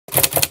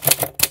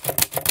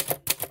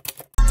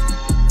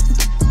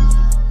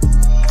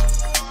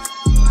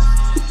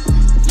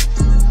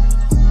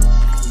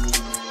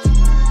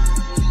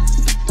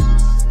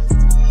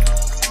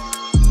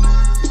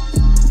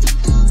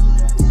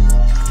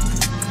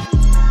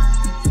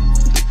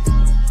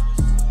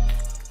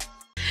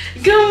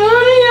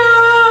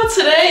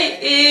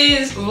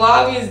is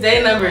Vlogmas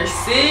day number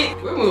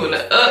 6. We're moving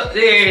up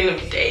there in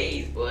them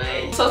days,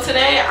 boy. So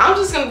today, I'm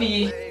just gonna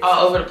be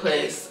all over the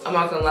place. I'm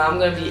not gonna lie, I'm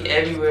gonna be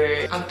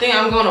everywhere. I think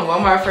I'm going to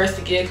Walmart first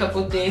to get a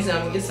couple things and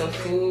I'm gonna get some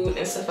food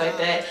and stuff like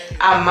that.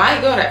 I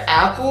might go to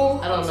Apple.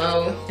 I don't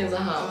know, depends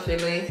on how I'm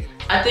feeling.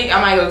 I think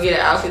I might go get an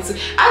outfit too.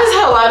 I just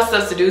have a lot of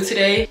stuff to do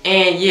today.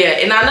 And yeah,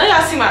 and I know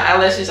y'all see my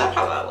eyelashes. Y'all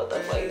probably like, what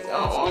the fuck is going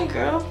on,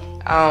 girl?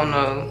 I don't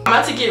know. I'm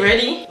about to get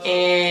ready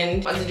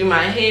and about to do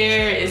my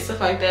hair and stuff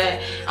like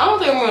that. I don't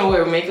think I'm gonna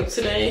wear makeup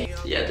today.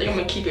 Yeah, I think I'm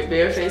gonna keep it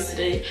barefaced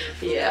today.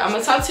 But yeah, I'm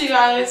gonna talk to you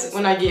guys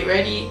when I get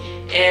ready.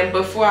 And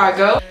before I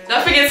go,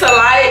 don't forget to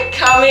like,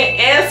 comment,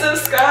 and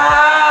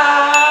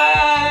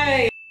subscribe.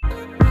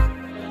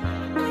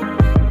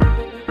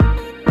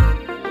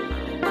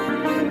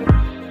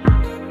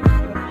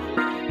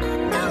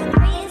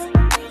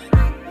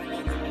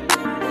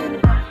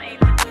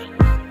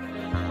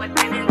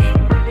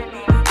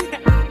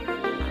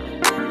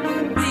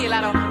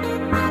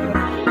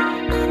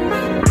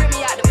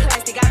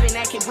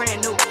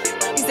 Brand new.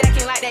 He's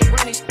acting like they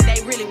running shit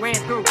they really ran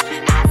through.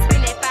 I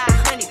spent that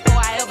 500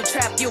 before I ever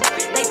trapped you.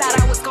 They thought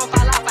I was gonna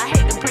fall off. I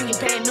hate to bring you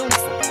bad news.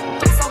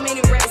 So many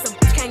rats, a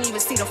bitch can't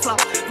even see the flow.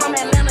 From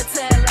Atlanta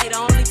to LA,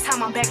 the only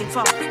time I'm back and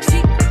forth. She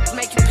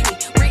make you pay,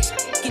 rich,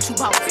 get you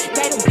both.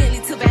 They done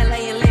Bentley to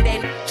valet and let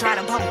that try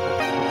to boat.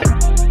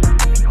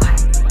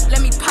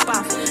 Let me pop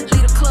off,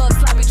 leave the club,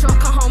 sloppy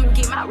drunk, come home and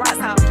get my rocks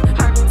out.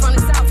 Heard from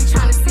the south, he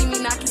trying to see me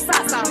knock his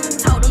socks off.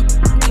 Told him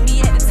meet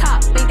me at the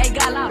top, think they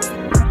got lost.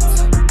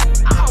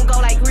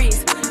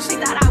 She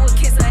thought I would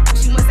kiss her,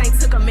 she must ain't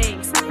took a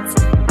mix.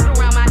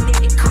 Around my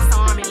neck, it comes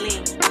arm and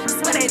leg.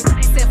 But they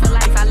said for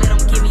life, I let them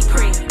give me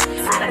praise.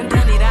 I done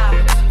it all,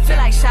 feel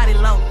like shot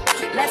it low.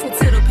 Laughing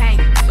to the pain,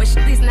 but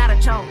shit is not a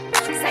joke.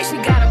 Say she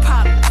got a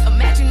problem,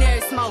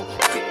 imaginary smoke.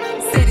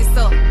 Set it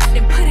up,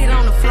 then put it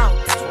on the floor.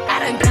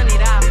 I done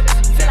it all,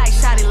 feel like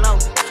shot it low.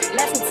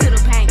 Laughing to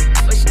the pain,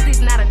 but shit is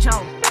not a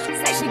joke.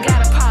 Say she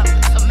got a problem,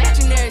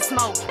 imaginary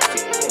smoke.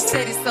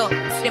 Set it up,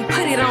 then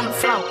put it on the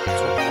floor. I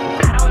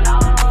don't know.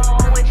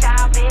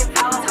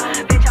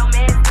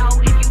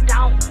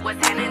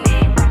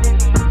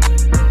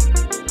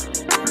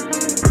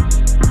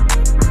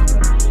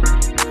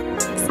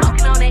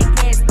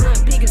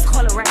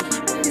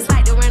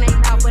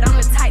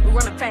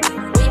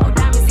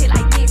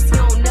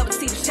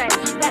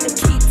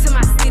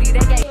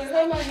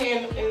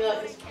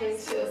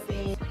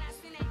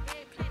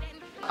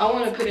 I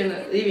want to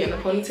leave it in a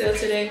ponytail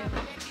today,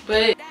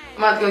 but I'm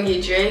about to go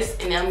get dressed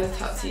and then I'm gonna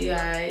talk to you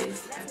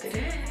guys after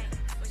that.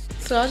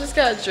 So I just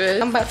got dressed.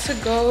 I'm about to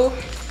go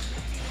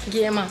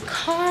get in my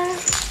car.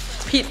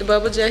 Peep the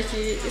bubble jacket.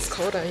 It's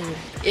cold out here.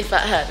 If I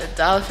had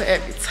 $1 for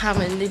every time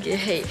a nigga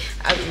hate,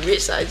 I'd be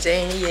rich like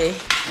Jane, yeah.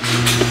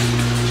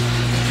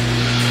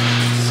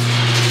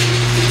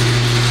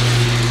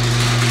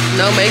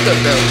 No makeup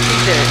though.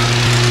 Keep that.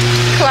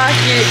 Clock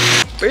it.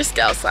 Brisk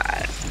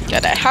outside.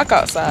 Got that hawk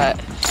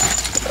outside.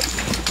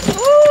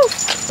 Woo!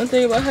 One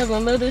thing about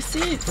having leather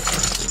seats,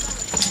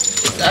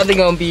 it's either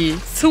gonna be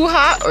too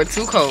hot or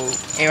too cold.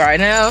 And right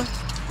now,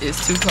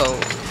 it's too cold.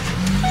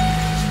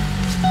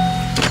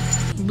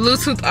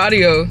 Bluetooth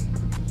audio.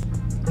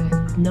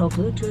 No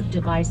Bluetooth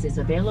device is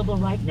available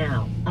right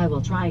now. I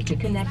will try to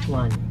connect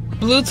one.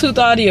 Bluetooth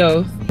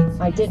audio.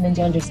 I didn't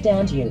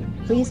understand you.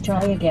 Please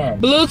try again.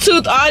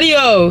 Bluetooth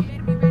audio.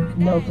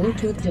 No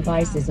Bluetooth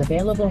device is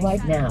available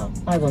right now.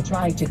 I will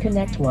try to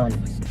connect one.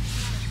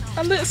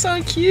 I look so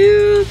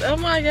cute. Oh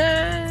my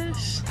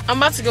gosh. I'm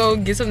about to go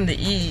get something to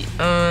eat.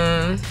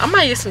 I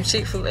might get some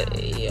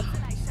Chick-fil-A. I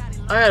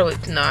gotta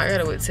wait. No, I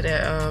gotta wait till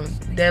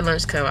that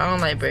lunch come. I don't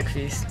like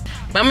breakfast.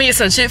 But I'm gonna get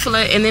some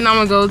Chick-fil-A and then I'm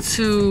gonna go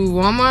to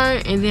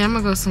Walmart and then I'm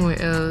gonna go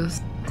somewhere else.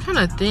 I'm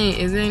trying to think,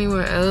 is there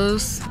anywhere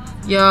else?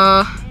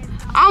 Y'all,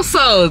 I'm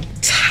so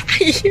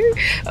tired.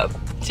 I'm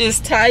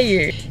just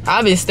tired.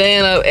 I've been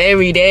staying up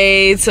every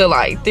day till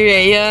like 3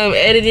 a.m.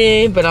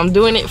 editing, but I'm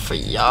doing it for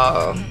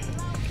y'all.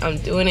 I'm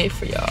doing it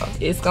for y'all.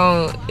 It's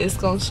gonna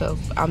show.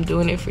 I'm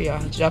doing it for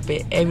y'all. Drop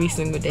it every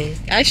single day.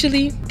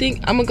 Actually,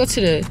 think I'm gonna go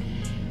to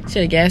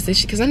the gas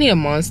station because I need a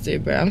Monster,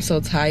 bro. I'm so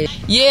tired.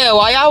 Yeah,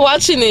 while y'all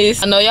watching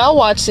this, I know y'all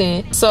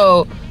watching.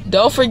 So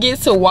don't forget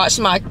to watch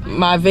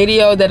my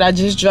video that I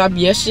just dropped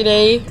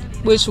yesterday,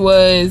 which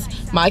was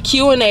my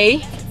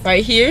Q&A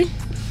right here.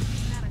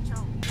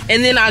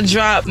 And then I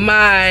dropped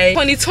my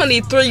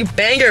 2023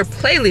 banger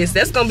playlist.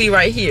 That's gonna be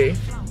right here.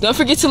 Don't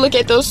forget to look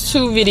at those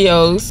 2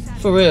 videos,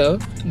 for real.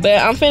 But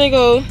I'm finna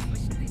go,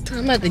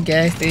 I'm at the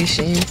gas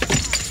station.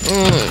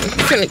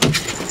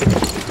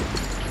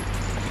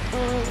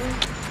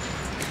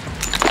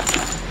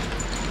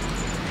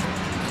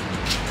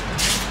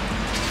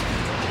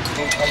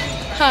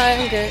 Hi,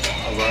 I'm good.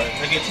 Alright,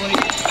 I get 20.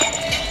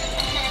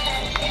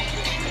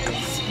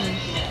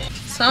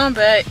 So I'm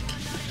back.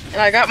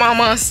 And I got my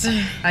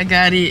Monster. I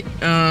got it.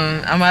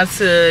 I'm about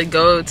to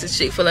go to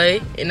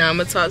Chick-fil-A and I'm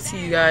gonna talk to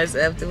you guys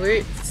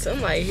afterwards. So I'm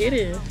like, hit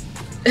it.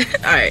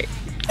 Alright.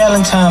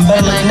 Valentine,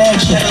 better than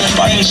action.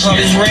 Why you call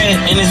this red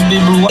and this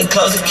big blue?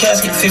 Close the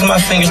casket, fix my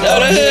fingers. Throw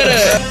the hood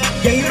up.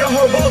 Yeah, you the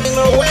whole boat in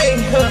no way.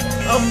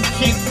 I'm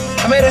cheap.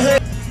 I made $100.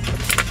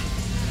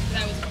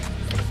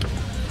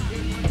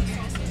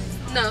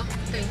 No,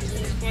 thank you.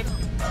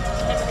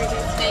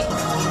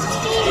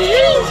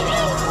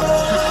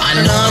 I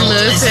know I'm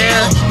Little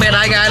tail, but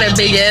I got a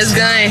big ass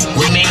gun.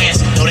 with me,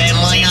 throw that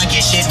money, I'll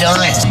get shit done.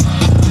 This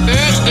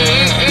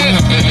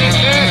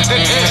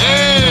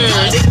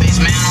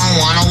bitch, man, I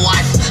don't wanna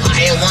watch. I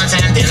hit one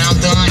time, then I'm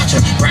done.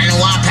 Brand new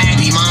white pack,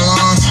 be my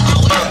lungs.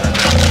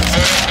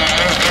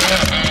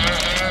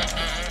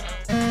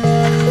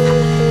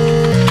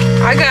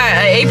 I got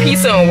an 8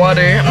 piece of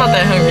water. I'm not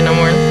that hungry no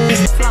more.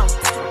 Flow.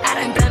 I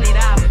done done it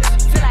all.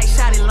 Feel like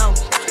shot it low.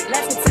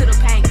 Left it to the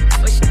pain,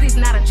 but shit is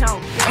not a joke.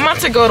 I'm about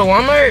to go to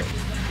Walmart.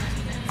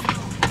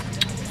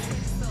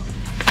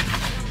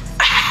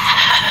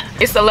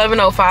 It's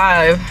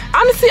 11:05.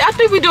 Honestly, I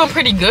think we're doing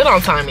pretty good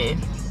on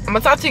timing. I'm gonna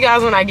talk to you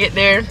guys when I get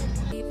there.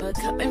 But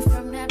coming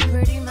from that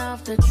pretty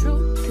mouth, the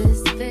truth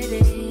is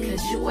fitting.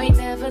 Cause you ain't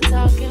never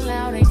talking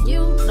loud and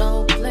you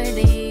know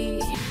plenty.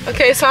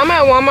 Okay, so I'm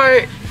at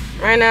Walmart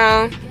right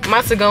now. I'm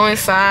about to go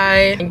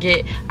inside and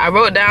get, I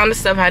wrote down the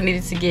stuff I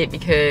needed to get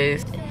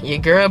because your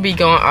girl be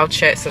going off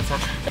track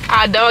sometimes.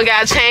 I don't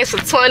got change for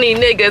 20,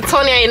 nigga.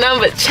 20 ain't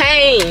nothing but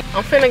change.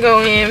 I'm finna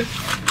go in.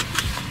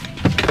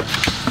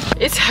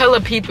 It's hella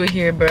people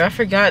here, bro. I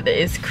forgot that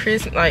it's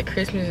Christmas. I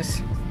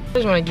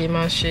just wanna get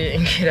my shit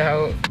and get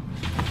out.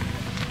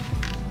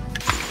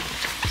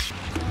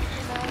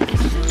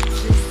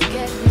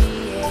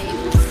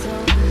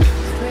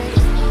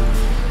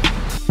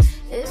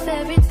 If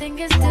everything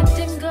is dipped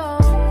in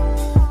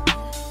gold,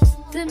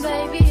 then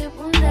baby it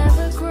will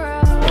never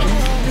grow.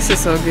 This is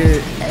so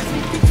good.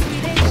 Everything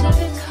sweet ain't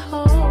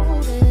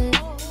sugar-coated.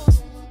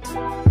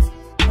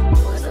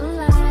 What a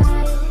lie. What a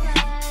lie.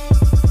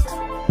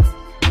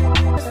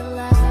 What a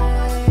lie.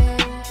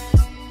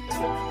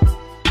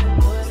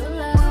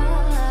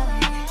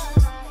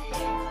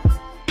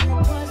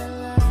 What a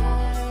lie.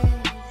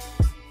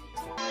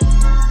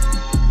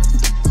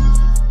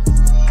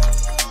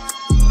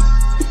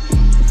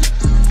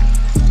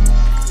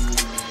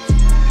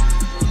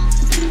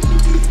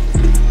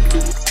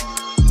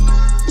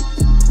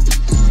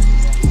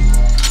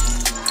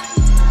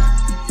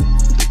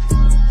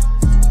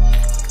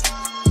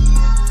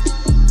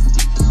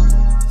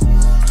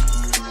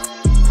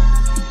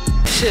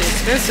 Shit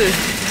expensive.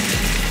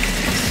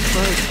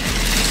 Fuck.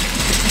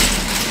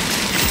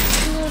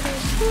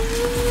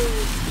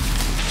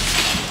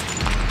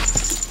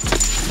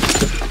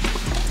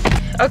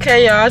 Okay,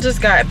 y'all, I just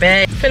got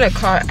back. Finna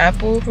call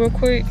Apple real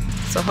quick.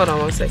 So hold on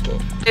 1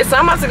 second. Okay, so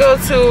I'm about to go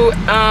to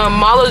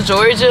Mall of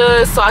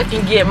Georgia so I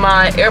can get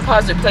my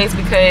AirPods replaced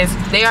because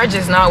they are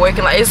just not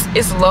working. Like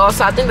it's low,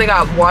 so I think they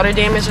got water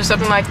damage or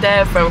something like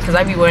that from because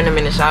I be wearing them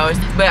in the showers.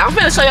 But I'm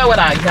finna show y'all what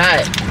I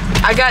got.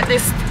 I got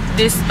this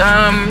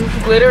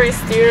glittery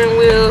steering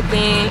wheel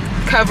thing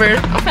cover.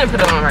 I'm finna put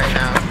it on right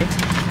now.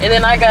 And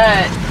then I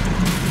got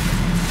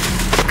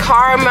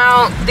car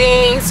mount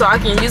thing so I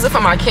can use it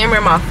for my camera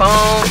and my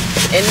phone.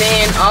 And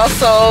then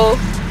also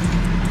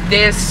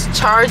this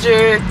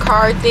charger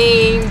car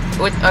thing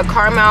with a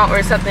car mount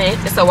or something.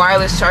 It's a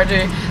wireless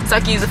charger so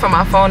I can use it for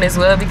my phone as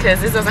well because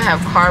this doesn't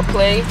have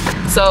CarPlay.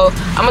 So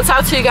I'm gonna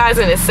talk to you guys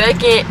in a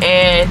second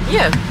and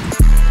yeah.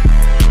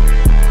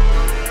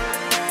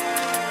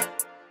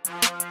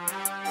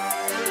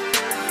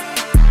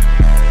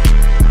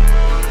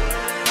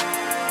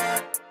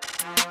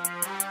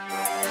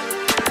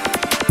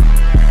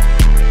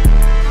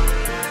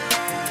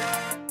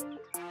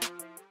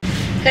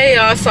 Hey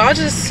y'all, so I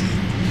just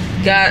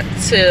got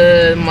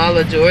to Mall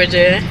of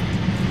Georgia.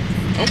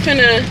 I'm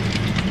finna,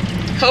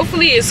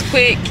 hopefully it's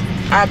quick.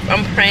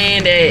 I'm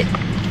praying that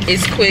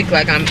it's quick,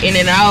 like I'm in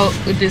and out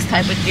with this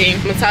type of thing.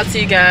 I'm gonna talk to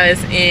you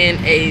guys in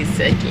a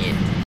second.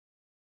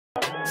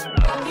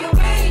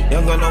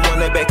 Young gun on one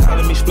leg back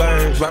calling me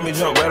splurge. Ride me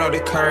jump right off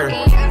the curb.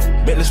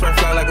 Bentley spring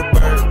fly like a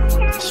bird.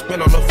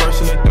 Spin on the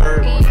first and the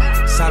third.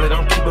 Solid,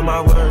 I'm keeping my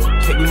word.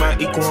 Can't be my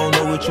equal, I don't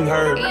know what you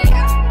heard.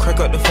 Crack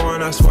up the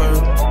foreign, I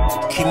swerve.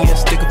 Keep me a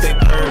stick if they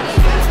purge.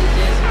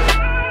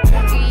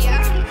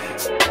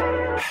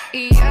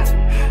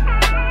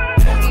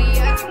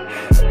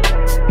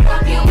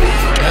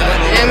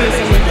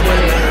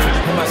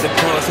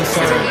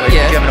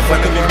 Yeah. Do you have an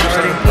appointment for them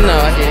already? No, I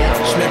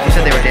didn't. You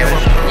said they were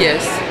damaged?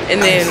 Yes.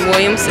 And then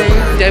Williamson,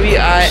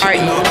 WIRE@gmail.com.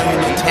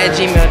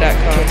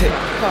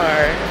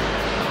 Car.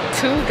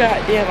 2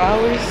 goddamn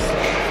hours.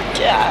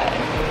 God.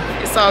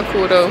 It's all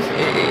cool though.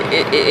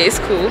 It's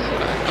cool.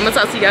 I'm gonna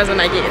talk to you guys when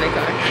I get in the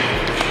car.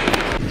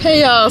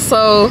 Hey y'all,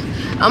 so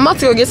I'm about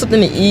to go get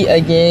something to eat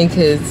again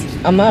because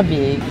I'm not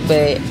big,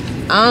 but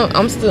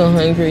I'm still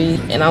hungry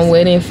and I'm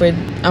waiting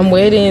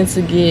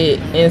to get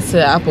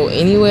into Apple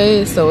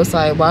anyway. So it's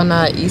like, why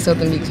not eat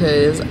something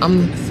because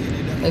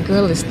the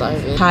girl is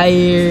starving,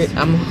 tired,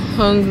 I'm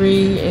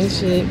hungry and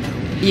shit.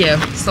 Yeah,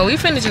 so we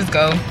finna just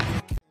go.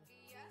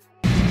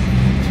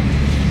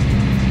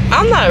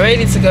 I'm not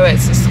ready to go back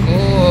to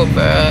school,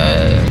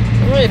 bruh.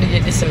 I'm ready to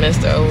get this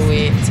semester over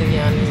with, to be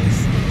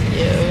honest.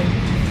 Yeah.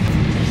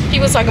 He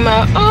was talking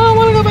about, oh, I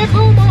want to go back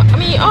home. I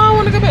mean, oh, I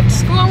want to go back to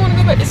school. I want to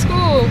go back to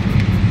school.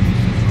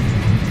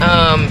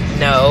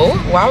 No.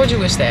 Why would you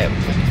wish that?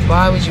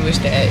 Why would you wish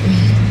that?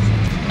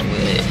 I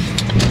would.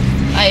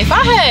 Like, if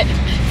I had,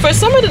 for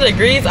some of the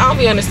degrees, I don't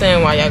be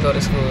understanding why y'all go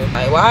to school.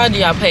 Like, why do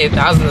y'all pay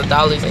thousands of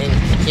dollars and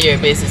you're a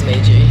business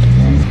major?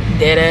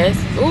 Dead ass.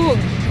 Ooh,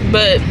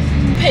 but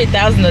pay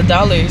thousands of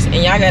dollars and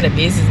y'all got a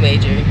business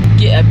major.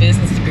 Get a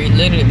business degree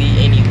literally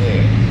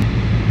anywhere.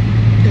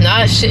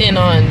 Not shitting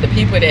on the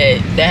people that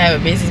have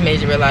a business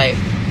major, but like,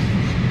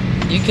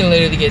 you can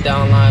literally get that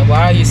online.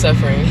 Why are you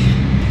suffering?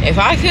 If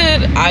I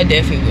could, I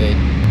definitely would.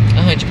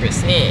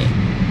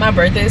 100%. My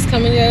birthday is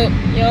coming up,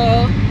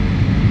 y'all.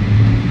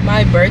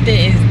 My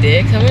birthday is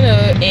dead coming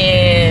up,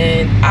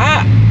 and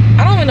I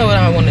don't even know what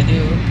I want to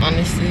do,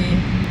 honestly.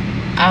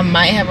 I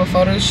might have a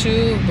photo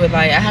shoot, but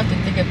like I have to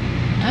think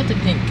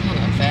kind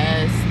of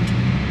fast.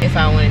 If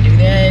I want to do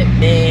that,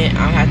 then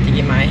I'll have to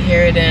get my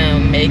hair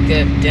done,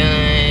 makeup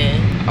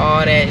done,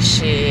 all that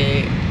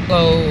shit,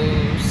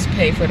 clothes,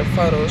 pay for the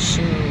photo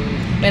shoot.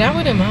 But I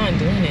wouldn't mind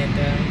doing it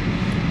though.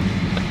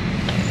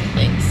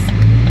 Thanks.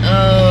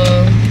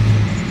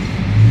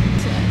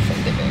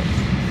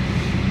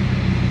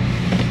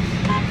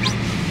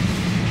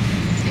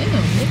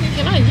 Damn, nigga,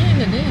 can I get in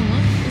the damn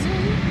line? Is it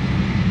here?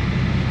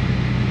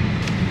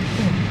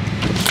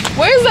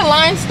 Where's the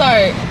line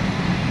start?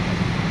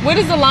 Where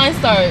does the line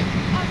start?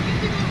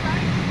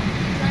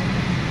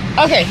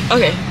 Okay,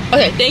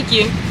 thank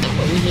you.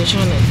 We here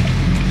trying to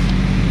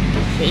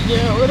figure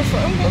out where the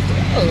fuck I'm supposed to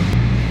go.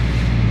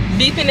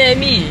 Beeping at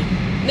me.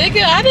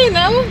 Nigga, I didn't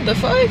know. The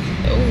fuck?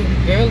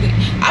 Oh, girly.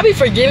 I be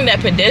forgetting that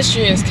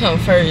pedestrians come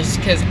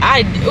first, cause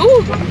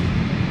ooh.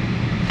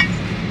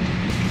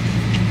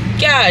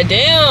 God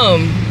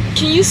damn.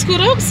 Can you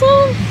scoot up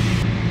some?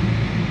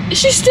 Is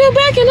she still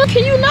backing up?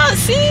 Can you not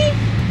see?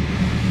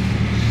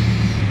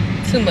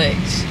 Too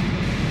much.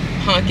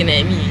 Honking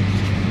at me.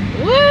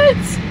 What?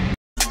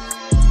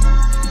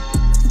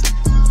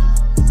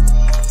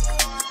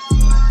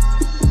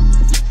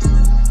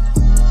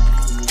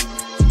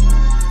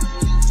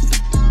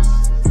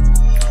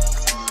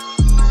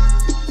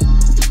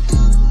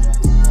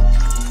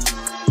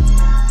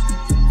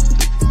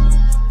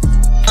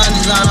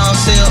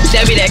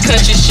 That be that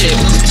country shit.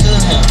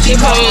 Keep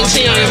on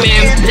cheating on your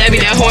man. That be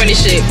that horny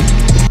shit.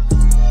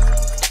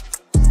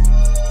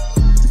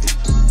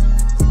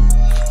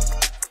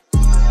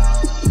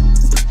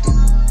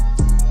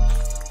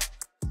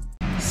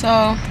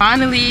 So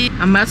finally,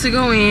 I'm about to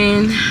go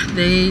in.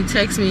 They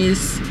text me.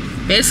 It's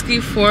basically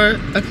 4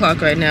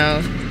 o'clock right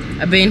now.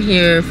 I've been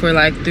here for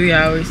like 3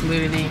 hours,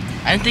 literally.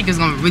 I didn't think it was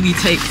gonna really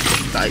take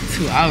like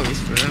 2 hours,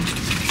 bro.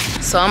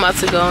 So I'm about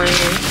to go in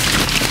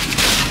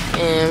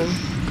and.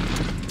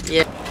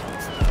 Yeah.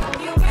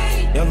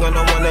 Young gun,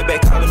 no one that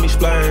back calling me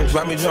splurge.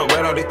 Ride me jump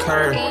right off the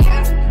curb.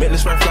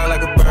 Business man fly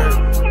like a bird.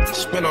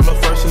 Spin on the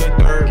first and the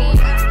third.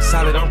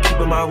 Solid, I'm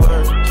keeping my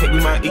word. Can't be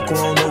my equal,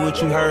 I don't know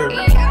what you heard.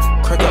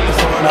 Crack up the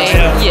phone, I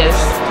yes.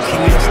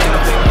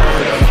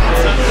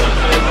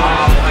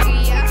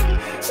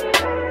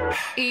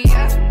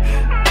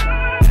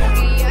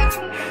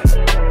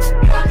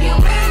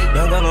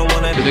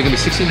 So they're gonna be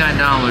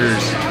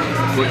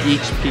 $69 for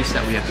each piece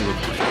that we have to look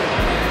for.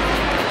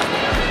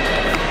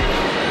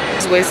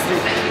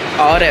 Wasted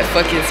all that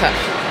fucking time.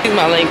 Excuse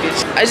my language.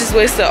 I just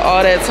wasted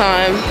all that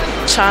time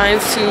trying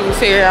to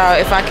figure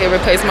out if I can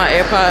replace my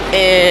AirPod,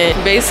 and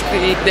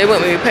basically they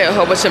want me to pay a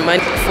whole bunch of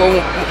money for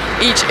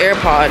each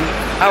AirPod.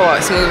 I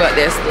walked smooth about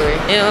that story.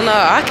 And no,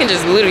 I can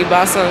just literally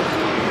buy some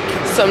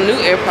new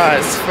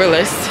AirPods for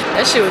less.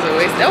 That shit was a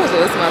waste. That was a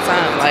waste of my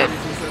time. Like,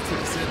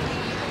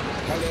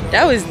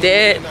 that was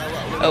dead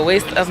a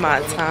waste of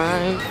my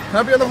time.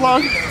 Happy on the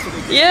vlog?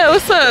 Yeah,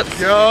 what's up?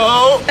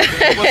 Yo,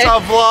 what's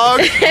up, vlog?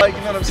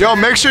 Yo,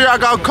 make sure y'all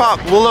got cop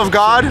Will of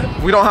God.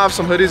 We don't have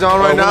some hoodies on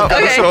right now.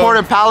 Okay. We're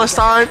supporting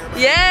Palestine.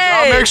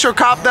 Yeah. Make sure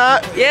cop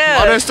that. Yeah.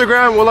 On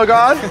Instagram, Will of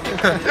God.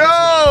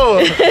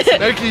 Yo.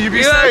 Thank you. You be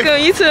You're safe.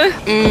 welcome. You too.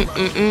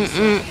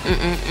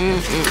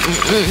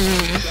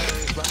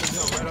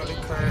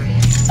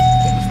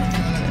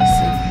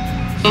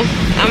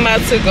 I'm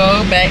about to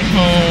go back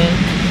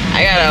home.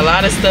 I got a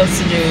lot of stuff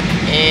to do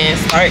and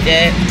start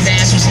that.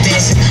 That's what's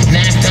this.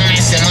 Nice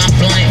dumbass in my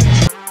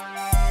blunt.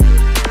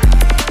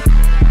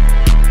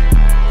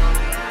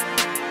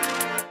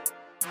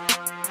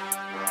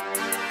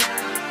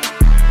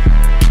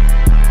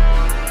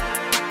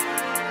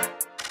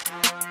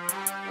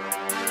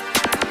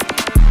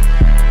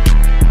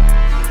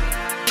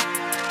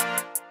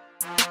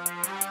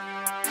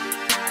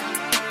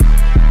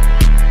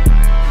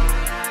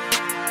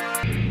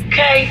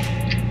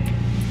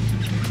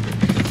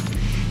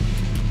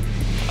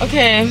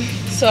 Okay,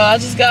 so I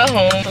just got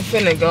home. I'm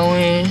finna go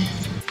in.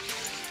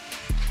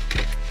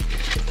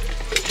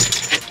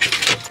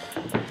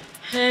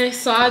 Hey,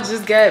 so I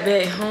just got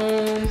back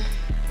home.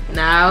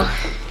 Now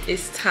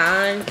it's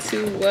time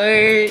to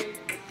work.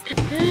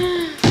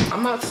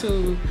 I'm about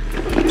to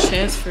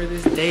transfer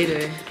this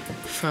data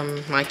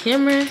from my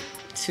camera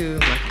to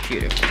my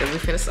computer because we're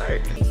finna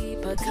start.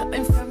 But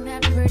coming from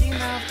that pretty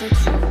mouth, the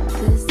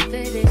truth is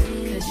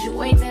fitting. Cause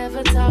you ain't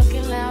never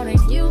talking loud and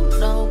you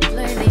know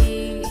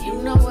plenty.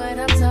 You know what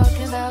I'm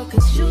talking about,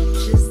 cause you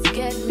just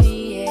get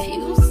me. Yeah,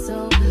 you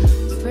so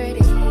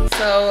pretty.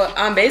 So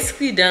I'm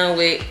basically done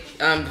with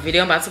the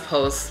video I'm about to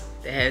post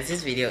that has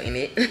this video in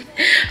it.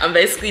 I'm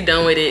basically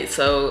done with it.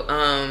 So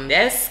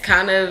that's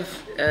kind of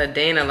a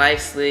day in a life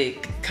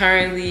slick.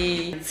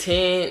 Currently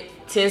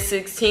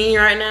 10:16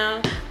 right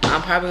now.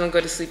 I'm probably gonna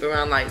go to sleep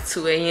around like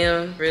 2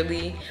 a.m.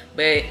 really.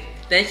 But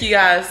thank you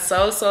guys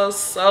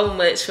so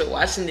much for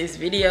watching this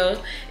video.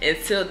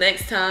 Until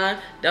next time,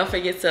 don't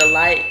forget to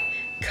like,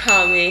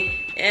 comment,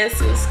 and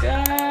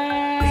subscribe.